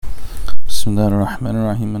Bismillah ar-Rahman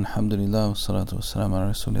ar-Rahim, alhamdulillah, wa salatu wa salam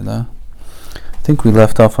ala rasulillah. I think we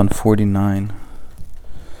left off on 49.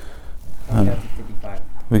 We got to 55.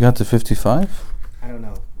 We got to 55? I don't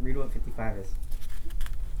know. Read what 55 is.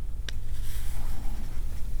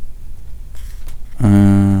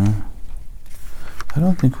 I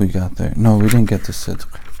don't think we got there. No, we didn't get to Sidq.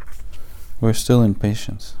 We're still in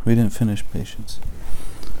patience. We didn't finish patience.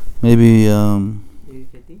 Maybe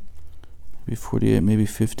 50? maybe 48, maybe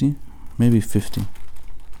 50. Maybe 50.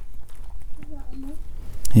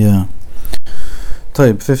 Yeah.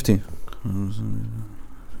 Type 50.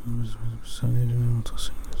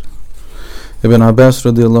 Ibn Abbas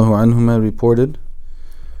radiallahu anhuma reported,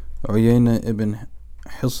 Uyayna ibn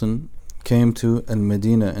Hisn came to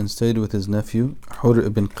al-Medina and stayed with his nephew Hur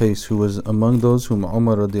ibn Qais, who was among those whom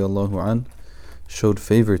Umar radiallahu an showed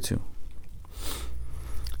favor to.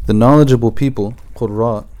 The knowledgeable people,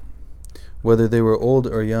 Qurra, whether they were old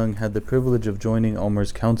or young, had the privilege of joining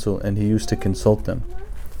Umar's council, and he used to consult them.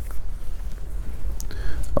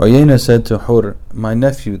 Uyayna said to Hur, "My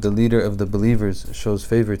nephew, the leader of the believers, shows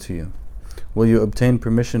favor to you. Will you obtain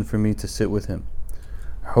permission for me to sit with him?"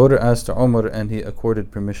 Hur asked Umar, and he accorded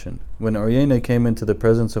permission. When Uyayna came into the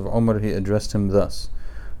presence of Umar, he addressed him thus: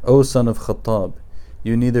 "O son of Khattab,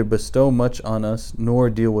 you neither bestow much on us nor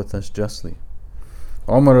deal with us justly."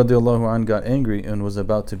 Umar radiallahu an got angry and was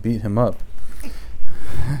about to beat him up.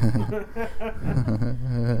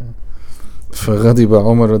 فغضب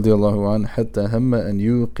عمر رضي الله عنه حتى هم أن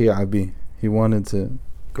يوقع به. He wanted to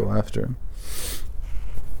go after him.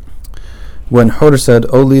 When Hur said,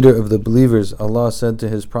 "O leader of the believers, Allah said to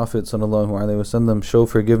His Prophet sallallahu alaihi wasallam, show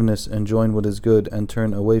forgiveness and join what is good and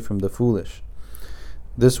turn away from the foolish.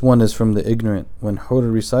 This one is from the ignorant." When Hur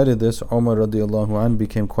recited this, Umar radiallahu anh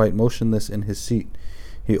became quite motionless in his seat.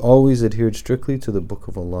 He always adhered strictly to the Book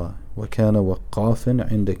of Allah. وَكَانَ وَقَّافًا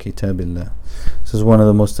عِنْدَ كِتَابِ اللَّهِ. This is one of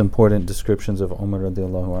the most important descriptions of Umar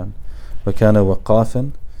radiallahu anh. وَكَانَ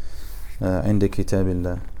وَقَّافًا عِنْدَ كِتَابِ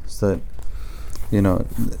اللَّهِ. So that, you know,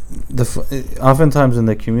 oftentimes in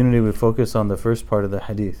the community we focus on the first part of the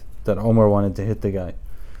hadith, that Umar wanted to hit the guy.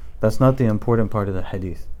 That's not the important part of the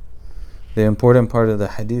hadith. The important part of the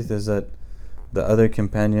hadith is that the other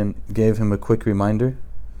companion gave him a quick reminder,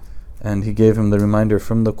 and he gave him the reminder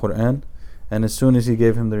from the Quran, and as soon as he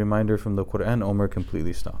gave him the reminder from the Quran, Umar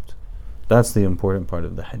completely stopped. That's the important part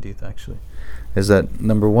of the hadith, actually, is that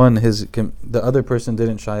number one, the other person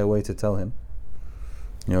didn't shy away to tell him.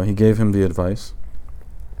 You know, he gave him the advice,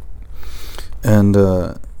 and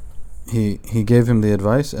he gave him the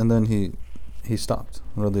advice, and then he stopped.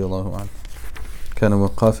 Radiallahu anhu. كان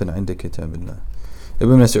وقافا عند كتاب الله.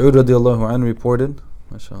 Ibn Mas'ud radiallahu anhu reported,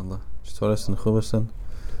 MashaAllah,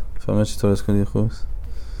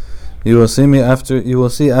 you will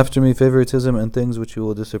see after me favoritism and things which you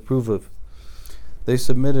will disapprove of. They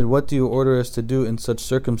submitted, "What do you order us to do in such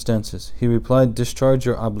circumstances?" He replied, "Discharge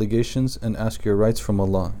your obligations and ask your rights from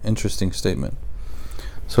Allah." Interesting statement.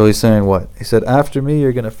 So he's saying what? He said, after me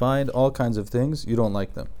you're going to find all kinds of things, you don't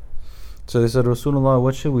like them. So they said, "Rasulullah,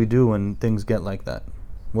 what should we do when things get like that?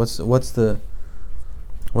 What's like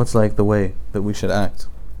the way that we should act?"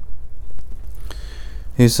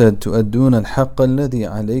 He said, تُؤَدُّونَ الْحَقَّ الَّذِي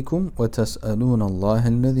عَلَيْكُمْ وَتَسْأَلُونَ اللَّهَ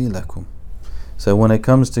الَّذِي لَكُمْ. So when it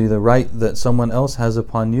comes to the right that someone else has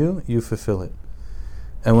upon you, you fulfill it.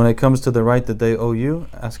 And when it comes to the right that they owe you,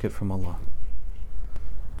 ask it from Allah.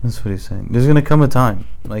 That's what he's saying. There's going to come a time,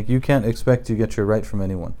 like you can't expect to get your right from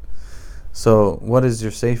anyone. So what is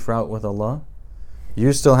your safe route with Allah?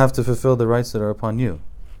 You still have to fulfill the rights that are upon you.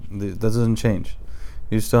 That doesn't change.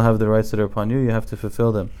 You still have the rights that are upon you, you have to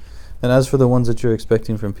fulfill them. And as for the ones that you're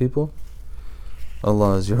expecting from people,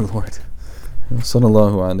 Allah is your Lord.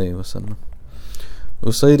 Sallallahu alayhi wa sallam.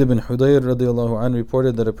 Usayd ibn Hudayr radiallahu anh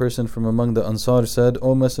reported that a person from among the Ansar said,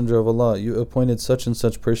 "O Messenger of Allah, you appointed such and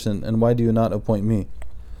such person, and why do you not appoint me?"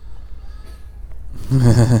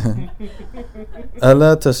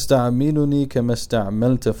 أَلَا تَسْتَعْمِلُنِي كَمَا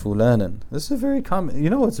اسْتَعْمَلْتَ فُلَانًا. This is a very common. You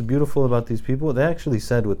know what's beautiful about these people? They actually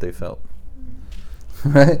said what they felt.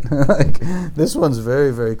 Right? Like, this one's very,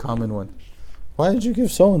 very common one. Why did you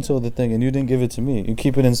give so-and-so the thing and you didn't give it to me? You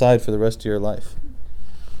keep it inside for the rest of your life.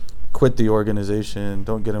 Quit the organization,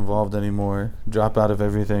 don't get involved anymore, drop out of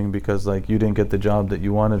everything because like you didn't get the job that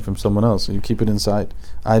you wanted from someone else, so you keep it inside.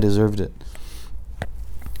 I deserved it.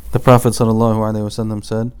 The Prophet ﷺ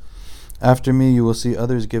said, "After me you will see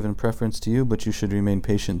others given preference to you, but you should remain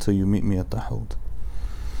patient till you meet me at the Hawd."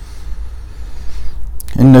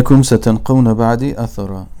 إنكم ستلقون بعدي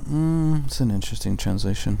أثرا. It's an interesting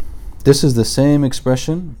translation. This is the same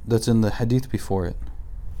expression that's in the hadith before it.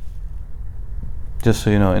 Just so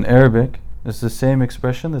you know, in Arabic, It's the same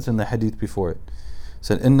expression that's in the hadith before it. It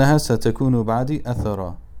said, إِنَّهَا سَتَكُونُ بَعْدِ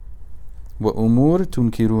أَثَرًا وَأُمُورٌ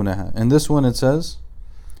تُنْكِرُونَهَا. And this one it says,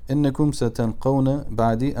 إِنَّكُمْ سَتَنْقَوْنَ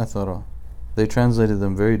بَعْدِ أَثَرًا. They translated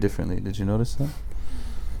them very differently. Did you notice that?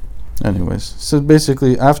 Anyways, so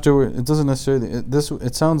basically afterward, it doesn't necessarily,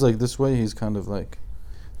 it sounds like this way he's kind of like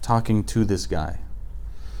talking to this guy.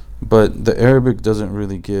 But the Arabic doesn't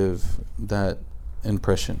really give that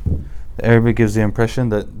impression. The Arabic gives the impression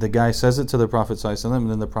that the guy says it to the Prophet ﷺ, and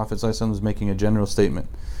then the Prophet ﷺ is making a general statement.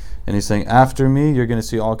 And he's saying, after me, you're going to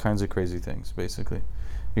see all kinds of crazy things, basically.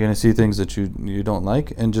 You're going to see things that you don't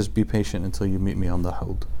like, and just be patient until you meet me on the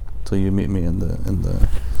Hawd. Until you meet me in the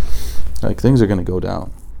like, things are going to go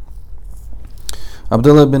down.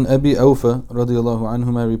 Abdullah bin Abi Awfa radiallahu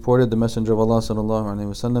anhuma reported the Messenger of Allah sallallahu alaihi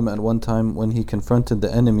wasallam at one time when he confronted the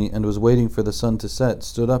enemy and was waiting for the sun to set,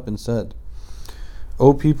 stood up and said,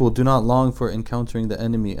 O people, do not long for encountering the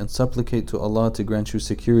enemy and supplicate to Allah to grant you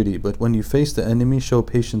security, but when you face the enemy, show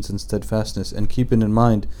patience and steadfastness, and keep it in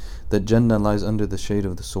mind that Jannah lies under the shade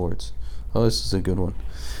of the swords. Oh, this is a good one.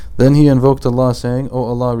 Then he invoked Allah, saying, O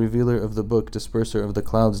Allah, revealer of the book, disperser of the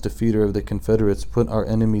clouds, defeater of the confederates, put our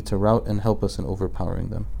enemy to rout and help us in overpowering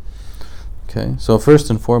them. Okay, so first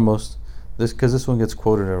and foremost, because this one gets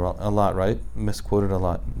quoted a lot, right? Misquoted a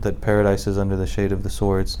lot. That paradise is under the shade of the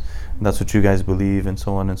swords. And that's what you guys believe, and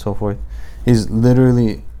so on and so forth. He's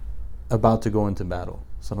literally about to go into battle.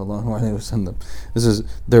 Sallallahu alaihi wasallam. This is,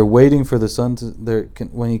 they're waiting for the sun to.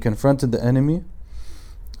 When he confronted the enemy,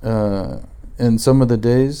 in some of the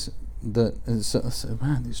days,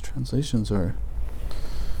 man, these translations are.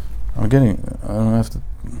 I don't have to.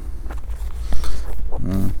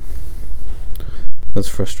 That's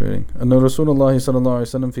frustrating. أن رسول الله صلى الله عليه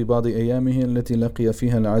وسلم في بعض أيامه التي لقي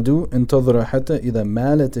فيها العدو انتظر حتى إذا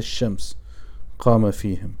مالت الشمس قام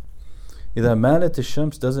فيهم. إذا مالت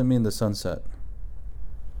الشمس doesn't mean the sunset.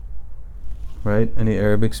 Right? Any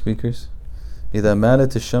Arabic speakers? إذا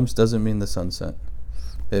مالت الشمس doesn't mean the sunset.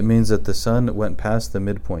 It means that the sun went past the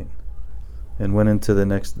midpoint and went into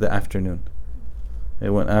the afternoon.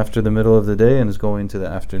 It went after the middle of the day and is going to the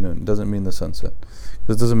afternoon. It doesn't mean the sunset.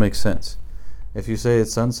 Because it doesn't make sense. If you say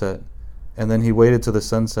it's sunset, and then he waited till the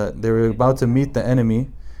sunset, they were about to meet the enemy,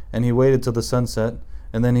 and he waited till the sunset,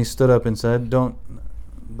 and then he stood up and said, the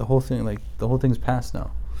whole thing's past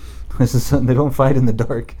now. They don't fight in the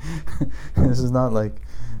dark. This is not like,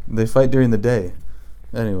 they fight during the day.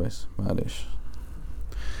 Anyways, Malish.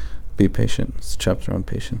 Be patient. It's a chapter on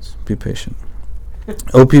patience. Be patient.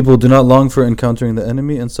 O people, do not long for encountering the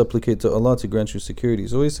enemy, and supplicate to Allah to grant you security.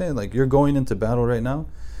 So he's saying, like, you're going into battle right now,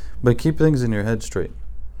 but keep things in your head straight.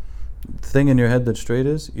 The thing in your head that's straight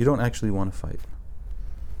is, you don't actually want to fight.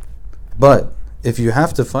 But if you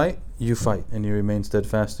have to fight, you fight, and you remain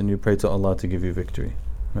steadfast, and you pray to Allah to give you victory.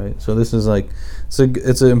 Right? So this is like,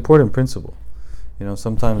 it's an important principle. You know,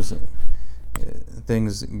 sometimes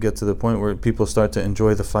things get to the point where people start to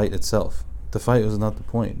enjoy the fight itself. The fight is not the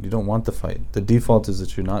point. You don't want the fight. The default is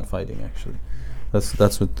that you're not fighting, actually.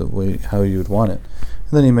 That's what the way how you would want it.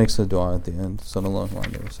 And then he makes a dua at the end. Sallallahu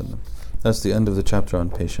alaihi wasallam. That's the end of the chapter on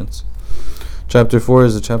patience. Chapter 4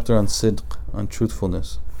 is a chapter on sidq, on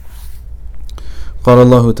truthfulness. قال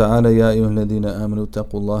الله تعالى يا أيها الذين آمنوا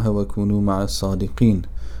اتقوا الله وكونوا مع الصادقين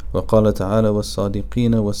وقال تعالى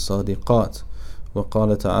والصادقين والصادقات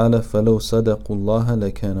وقال تعالى فلو صدقوا الله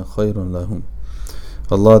لكان خيرا لهم.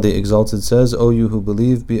 Allah the Exalted says, O you who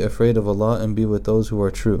believe, be afraid of Allah and be with those who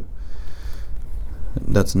are true.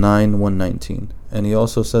 That's 9:119. And he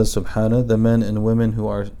also says, Subhana, the men and women who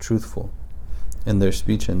are truthful in their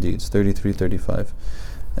speech and deeds. 33:35.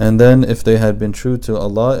 And then if they had been true to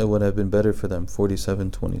Allah, it would have been better for them.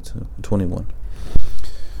 47:21.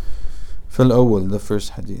 فالأول, the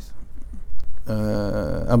first hadith.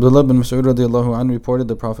 Abdullah bin Mas'ud radiallahu anhu reported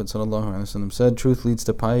the Prophet sallallahu alaihi wasallam said, truth leads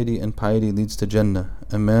to piety and piety leads to Jannah.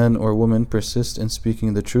 A man or woman persists in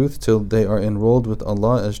speaking the truth till they are enrolled with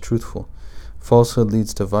Allah as truthful. Falsehood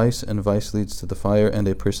leads to vice, and vice leads to the fire, and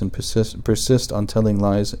a person persists on telling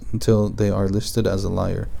lies until they are listed as a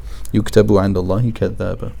liar. يُكْتَبُ عِنْدَ اللَّهِ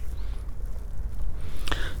كَذَّابًا.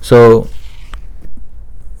 So,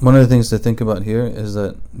 one of the things to think about here is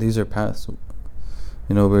that these are paths.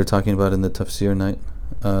 You know, we were talking about in the tafsir night.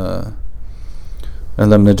 أَلَمْ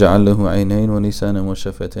نَجْعَلْ لَهُ عَيْنَيْنِ وَلِسَانًا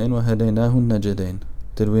وَشَفَتَيْنِ وَهَدَيْنَاهُ النَّجْدَيْنِ.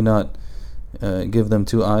 Did we not give them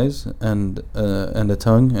 2 eyes and a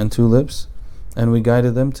tongue and 2 lips, and we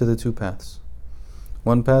guided them to the 2 paths?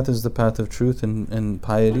 One path is the path of truth and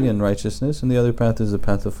piety and righteousness, and the other path is the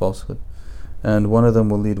path of falsehood. And one of them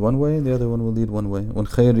will lead one way, and the other one will lead one way.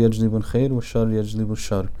 وَالْخَيْرُ يَجْلِبُ الْخَيْرُ وَالشَّرُّ يَجْلِبُ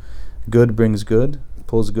الشَّرُّ. Good brings good,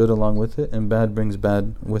 pulls good along with it, and bad brings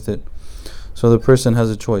bad with it. So the person has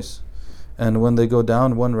a choice. And when they go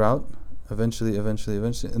down one route, eventually,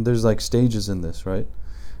 and there's like stages in this, right?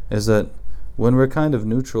 Is that when we're kind of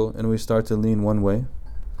neutral and we start to lean one way,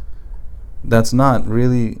 that's not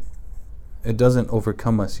really, it doesn't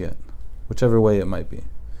overcome us yet, whichever way it might be.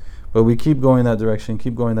 But we keep going that direction,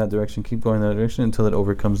 until it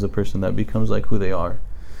overcomes the person. That becomes like who they are.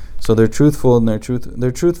 So they're truthful, and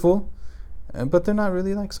they're truthful, but they're not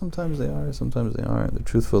really, like, sometimes they are, sometimes they aren't. They're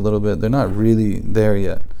truthful a little bit. They're not really there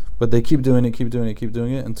yet. But they keep doing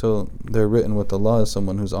it until they're written with Allah as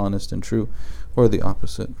someone who's honest and true, or the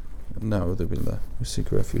opposite. Na'udhu billah. We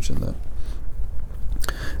seek refuge in that.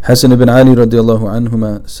 Hasan ibn Ali radiallahu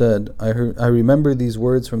anhuma said, I remember these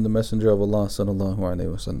words from the Messenger of Allah sallallahu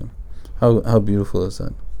alayhi wasallam. How beautiful is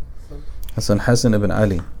that? Hasan ibn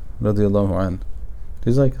Ali radiallahu anhu.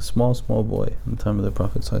 He's like a small boy in the time of the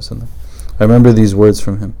Prophet sallallahu alayhi wasallam. I remember these words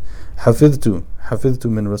from him. حفظت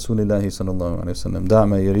من رسول الله صلى الله عليه وسلم دع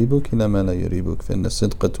ما يريبك إلى ما لا يريبك فإن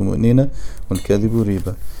الصدق طمأنينة والكذب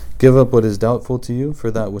ريبة. Give up what is doubtful to you for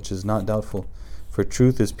that which is not doubtful, for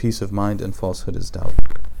truth is peace of mind and falsehood is doubt.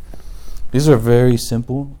 These are very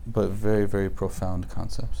simple but very, very profound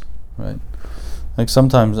concepts, right? Like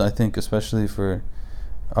sometimes I think, especially for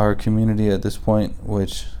our community at this point,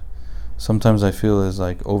 which sometimes I feel is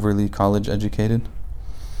like overly college educated,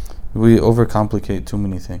 we overcomplicate too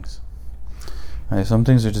many things. Right? Some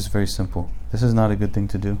things are just very simple. This is not a good thing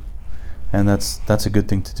to do, and that's a good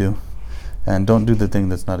thing to do. And don't do the thing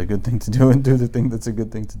that's not a good thing to do, and do the thing that's a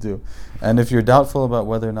good thing to do. And if you're doubtful about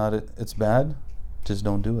whether or not it's bad, just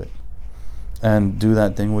don't do it. And do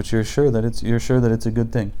that thing which you're sure that it's a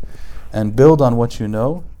good thing. And build on what you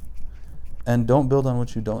know, and don't build on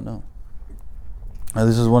what you don't know. Now,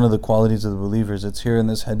 this is one of the qualities of the believers. It's here in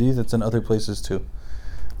this hadith, it's in other places too.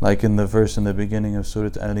 Like in the verse in the beginning of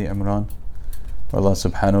Surah Ali Imran, where Allah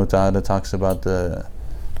subhanahu wa ta'ala talks about the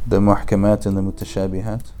muhkamat and the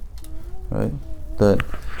mutashabihat. Right? That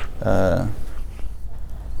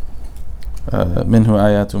منه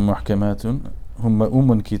آيات محكمات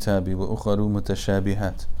هم الكتاب وأخر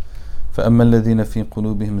متشابهات فأما الذين في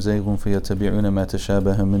قلوبهم زيغ فيتبعون ما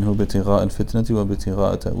تشابه منه ابتغاء الفتنة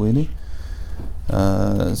وابتغاء تأويله.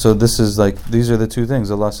 So this is like, these are the two things.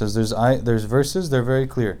 Allah says there's verses, they're very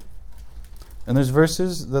clear, and there's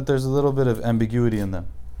verses that there's a little bit of ambiguity in them.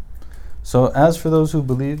 So as for those who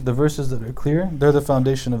believe, the verses that are clear, they're the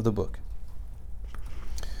foundation of the book.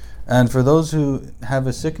 And for those who have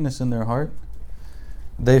a sickness in their heart,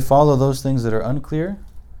 they follow those things that are unclear,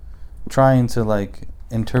 trying to like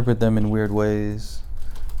interpret them in weird ways,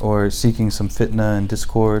 or seeking some fitna and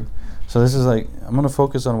discord. So this is like, I'm going to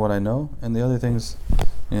focus on what I know, and the other things,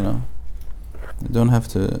 you don't have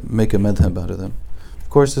to make a madhab out of them. Of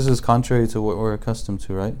course, this is contrary to what we're accustomed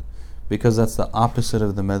to, right? Because that's the opposite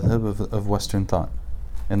of the madhab of Western thought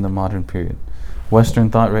in the modern period. Western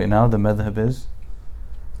thought right now, the madhab is,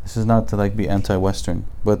 this is not to like be anti-Western,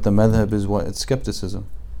 but the madhab is what? It's skepticism.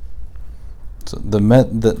 So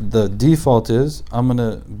the default is, I'm going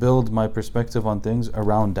to build my perspective on things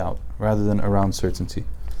around doubt rather than around certainty.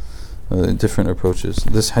 Different approaches.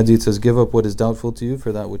 This hadith says, give up what is doubtful to you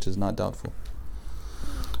for that which is not doubtful.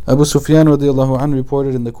 Abu Sufyan radiallahu anhu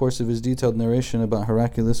reported in the course of his detailed narration about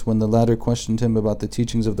Heraclius, when the latter questioned him about the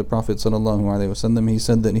teachings of the Prophet sallallahu alaihi wasallam, he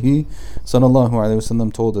said that he sallallahu alaihi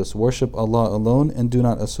wasallam told us, worship Allah alone and do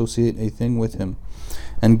not associate a thing with Him,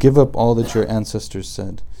 and give up all that your ancestors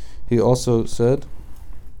said. He also said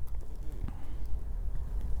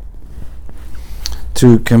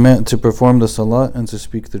to perform the salat and to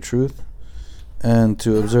speak the truth, and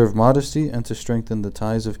to observe modesty and to strengthen the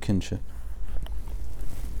ties of kinship.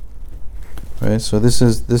 Right, so this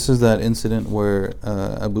is that incident where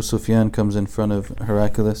Abu Sufyan comes in front of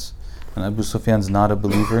Heraclius, and Abu Sufyan's not a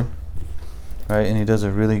believer, right? And he does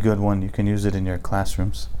a really good one. You can use it in your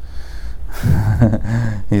classrooms.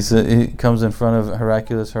 He comes in front of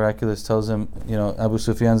Heraclius. Heraclius tells him, Abu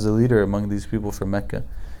Sufyan's the leader among these people from Mecca.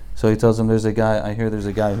 So he tells him, I hear there's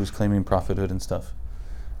a guy who's claiming prophethood and stuff.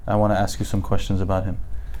 I want to ask you some questions about him.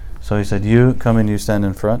 So he said, you come and you stand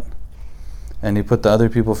in front. And he put the other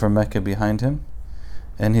people from Mecca behind him.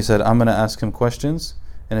 And he said, I'm going to ask him questions.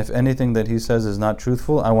 And if anything that he says is not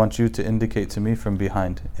truthful, I want you to indicate to me from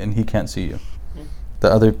behind. And he can't see you.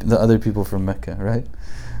 The other people from Mecca, right?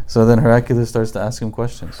 So then Heraclius starts to ask him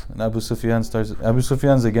questions. And Abu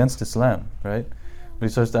Sufyan's against Islam, right? But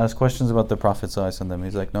he starts to ask questions about the Prophet ﷺ.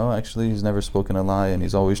 He's like, no, actually he's never spoken a lie, and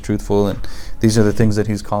he's always truthful, and these are the things that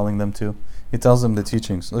he's calling them to. He tells them the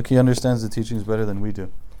teachings. Look, he understands the teachings better than we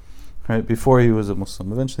do. Right? Before he was a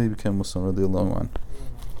Muslim. Eventually he became Muslim, radiallahu anhu.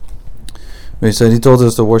 He said, He told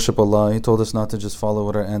us to worship Allah. He told us not to just follow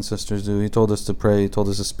what our ancestors do. He told us to pray. He told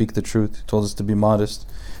us to speak the truth. He told us to be modest,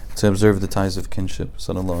 to observe the ties of kinship.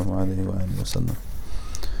 Sallallahu alayhi wa sallam.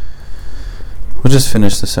 We'll just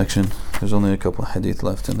finish the section. There's only a couple of hadith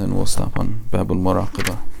left, and then we'll stop on Babul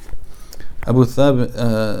Muraqabah. Abu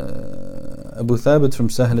Thabit from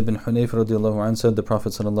Sahl ibn Hunayf radiallahu anhu said, the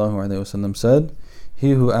Prophet sallallahu alayhi wa sallam said,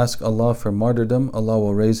 he who asks Allah for martyrdom, Allah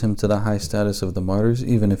will raise him to the high status of the martyrs,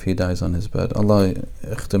 even if he dies on his bed. Allah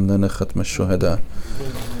اختم لنا ختم الشهداء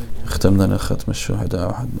اختم لنا ختم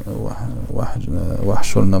الشهداء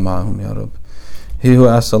واحشرنا معهم يا رب. He who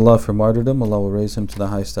asks Allah for martyrdom, Allah will raise him to the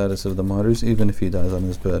high status of the martyrs, even if he dies on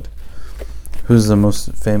his bed. Who's the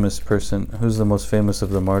most famous person? Who's the most famous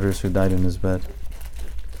of the martyrs who died in his bed?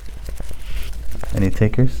 Any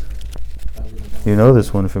takers? You know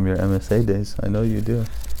this one from your MSA days. I know you do.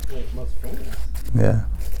 Wait, most famous? Yeah.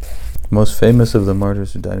 Most famous of the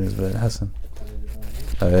martyrs who died in his bed. Hassan.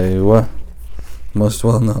 Aywa. Most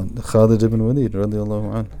well known. Khalid ibn Walid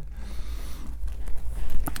radiallahu anhu.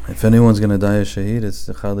 If anyone's going to die as shaheed, it's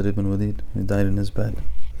Khalid ibn Walid. He died in his bed.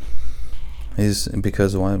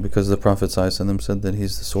 Because why? Because the Prophet ﷺ said that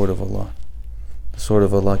he's the sword of Allah. The sword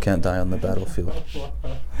of Allah can't die on the battlefield.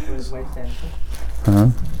 His wife said. Huh?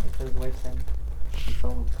 His wife said. He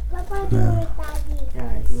told him. Yeah.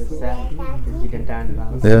 Yeah, he was sad because he didn't die on the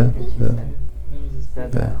battlefield. Yeah, And she yeah.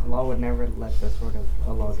 said that Allah would never let the sword of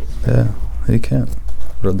Allah get Yeah, he can't.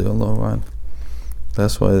 Radiallahu anhu.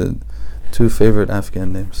 That's why the two favorite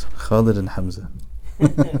Afghan names, Khalid and Hamza.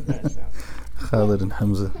 Khalid and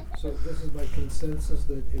Hamza. So this is by consensus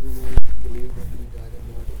that everyone believed that he died in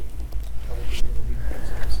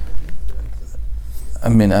I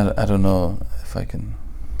mean, I don't know if I can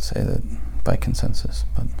say that by consensus,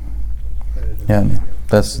 but yeah, I mean,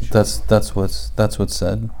 that's what's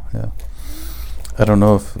said. Yeah, I don't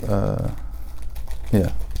know if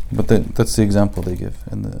yeah, but that's the example they give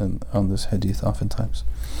on this hadith oftentimes.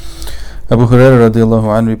 Abu Hurairah radiallahu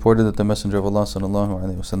anhu reported that the Messenger of Allah sallallahu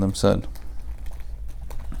alaihi wasallam said,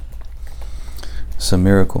 it's a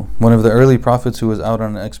miracle. One of the early prophets who was out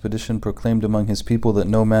on an expedition proclaimed among his people that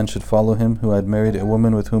no man should follow him who had married a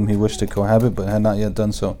woman with whom he wished to cohabit but had not yet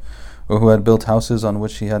done so, or who had built houses on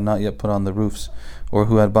which he had not yet put on the roofs, or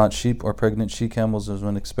who had bought sheep or pregnant she-camels as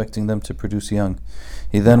when expecting them to produce young.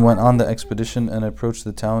 He then went on the expedition and approached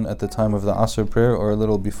the town at the time of the Asr prayer or a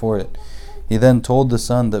little before it. He then told the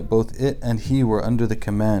sun that both it and he were under the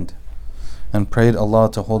command, and prayed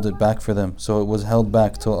Allah to hold it back for them, so it was held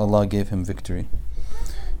back till Allah gave him victory.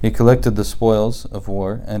 He collected the spoils of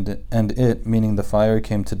war, and it, meaning the fire,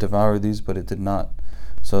 came to devour these, but it did not.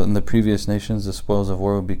 So in the previous nations, the spoils of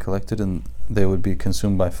war would be collected and they would be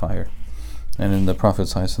consumed by fire. And in the Prophet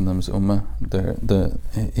ﷺ's ummah,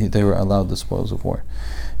 they were allowed the spoils of war.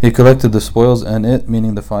 He collected the spoils, and it,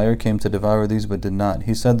 meaning the fire, came to devour these, but did not.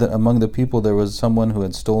 He said that among the people there was someone who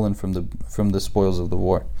had stolen from the spoils of the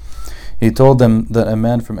war. He told them that a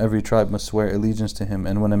man from every tribe must swear allegiance to him,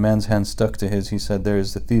 and when a man's hand stuck to his, he said, there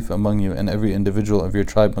is the thief among you, and every individual of your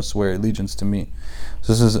tribe must swear allegiance to me.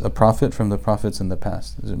 So this is a prophet from the prophets in the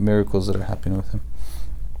past. These are miracles that are happening with him.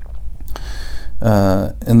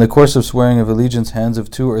 In the course of swearing of allegiance, hands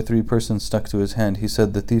of 2 or 3 persons stuck to his hand. He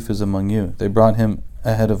said, the thief is among you. They brought him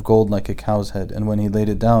a head of gold like a cow's head, and when he laid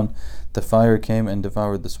it down, the fire came and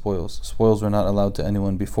devoured the spoils. Spoils were not allowed to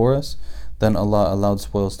anyone before us. Then Allah allowed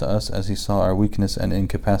spoils to us as He saw our weakness and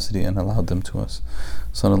incapacity and allowed them to us.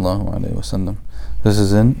 Sallallahu alayhi wa sallam. This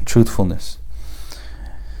is in truthfulness.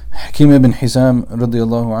 Hakim ibn Hizam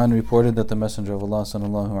radiallahu anhu reported that the Messenger of Allah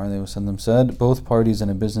sallallahu alayhi wa sallam said, both parties in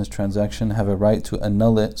a business transaction have a right to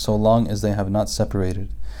annul it so long as they have not separated,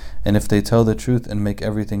 and if they tell the truth and make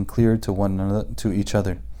everything clear to one another, to each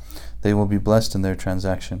other, they will be blessed in their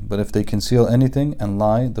transaction. But if they conceal anything and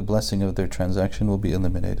lie, the blessing of their transaction will be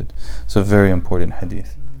eliminated. So very important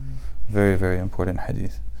hadith. Very, very important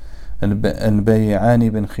hadith. البيعان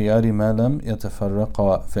بالخيار ما لم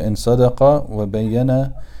يتفرقا فإن صدقا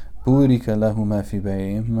وبينا بورك لهما في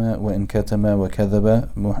بيعهما وإن كتما وكذبا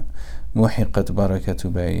محقت بركة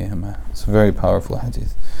بيعهما. It's a very powerful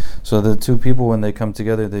hadith. So the two people, when they come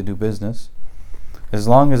together, they do business. As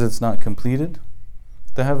long as it's not completed,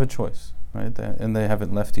 they have a choice, right? And they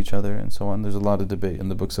haven't left each other and so on. There's a lot of debate in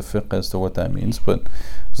the books of fiqh as to what that means, but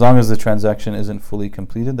as long as the transaction isn't fully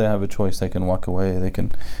completed, they have a choice. They can walk away, they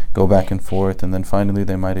can go back and forth, and then finally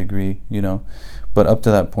they might agree, But up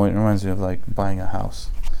to that point, it reminds me of like buying a house.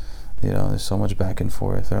 There's so much back and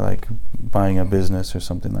forth, or like buying a business or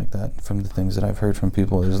something like that. From the things that I've heard from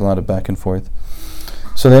people, there's a lot of back and forth.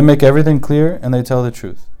 So they make everything clear and they tell the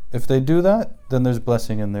truth. If they do that, then there's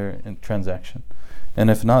blessing in their transaction. And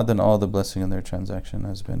if not, then all the blessing in their transaction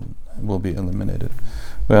will be eliminated.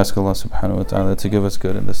 We ask Allah subhanahu wa ta'ala to give us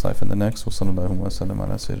good in this life and the next. Wa sallallahu wa sallam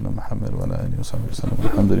ala sayyidina Muhammad wa ala alihi wa sahbihi wa sallam.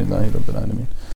 Alhamdulillahi rabbil alameen.